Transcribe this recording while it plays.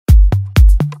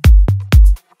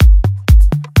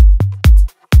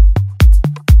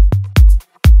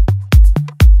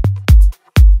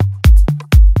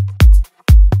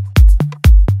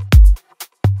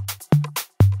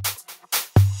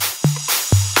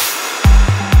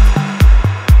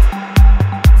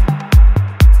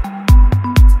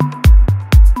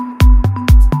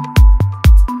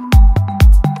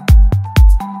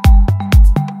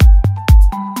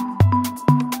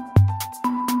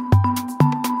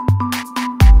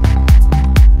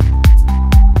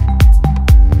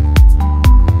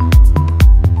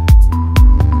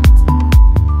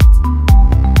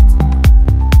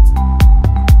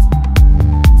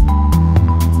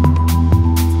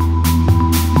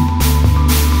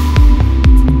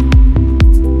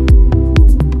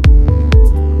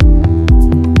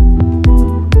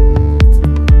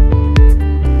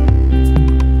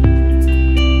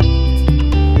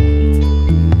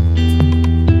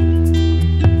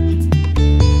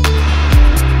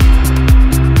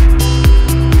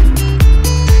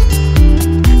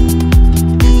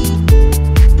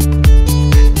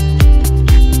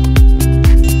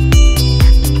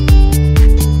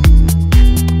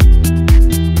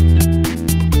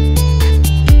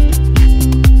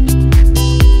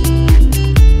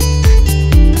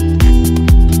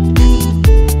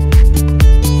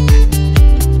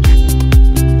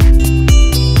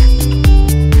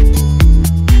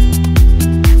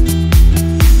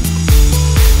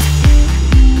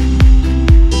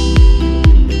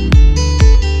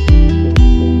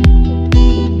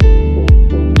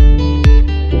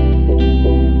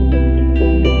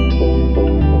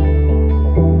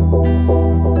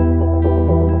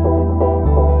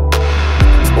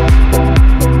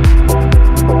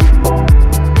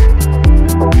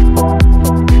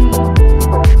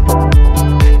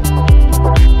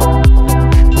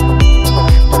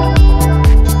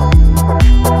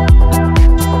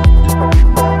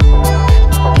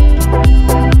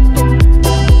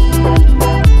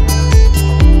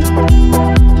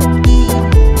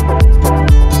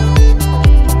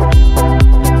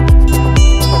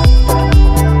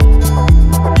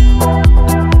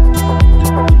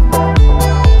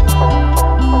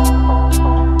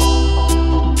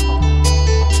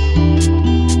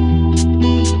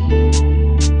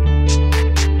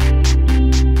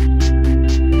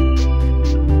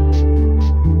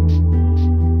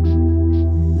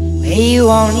you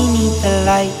only need the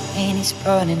light when it's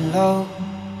burning low.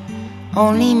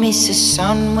 Only miss the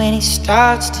sun when it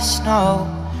starts to snow.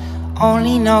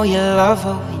 Only know you love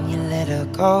her when you let her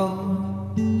go.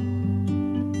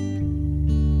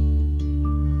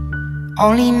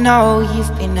 Only know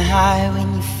you've been high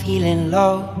when you're feeling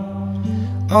low.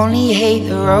 Only hate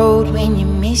the road when you're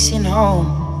missing home.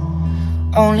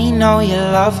 Only know you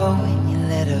love her when you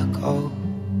let her go.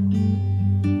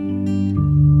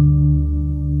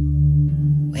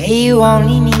 Where you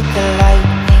only need the light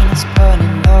when it's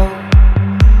burning low.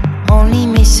 Only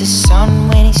miss the sun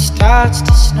when it starts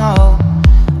to snow.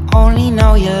 Only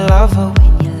know you love her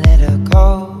when you let her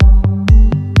go.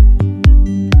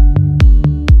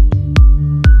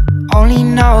 Only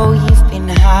know you've been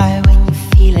high when you're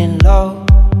feeling low.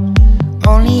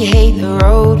 Only hate the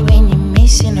road when you're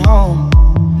missing home.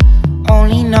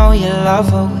 Only know you love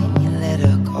her when you let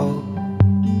her go.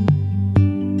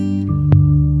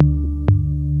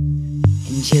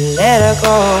 And you let her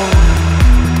go.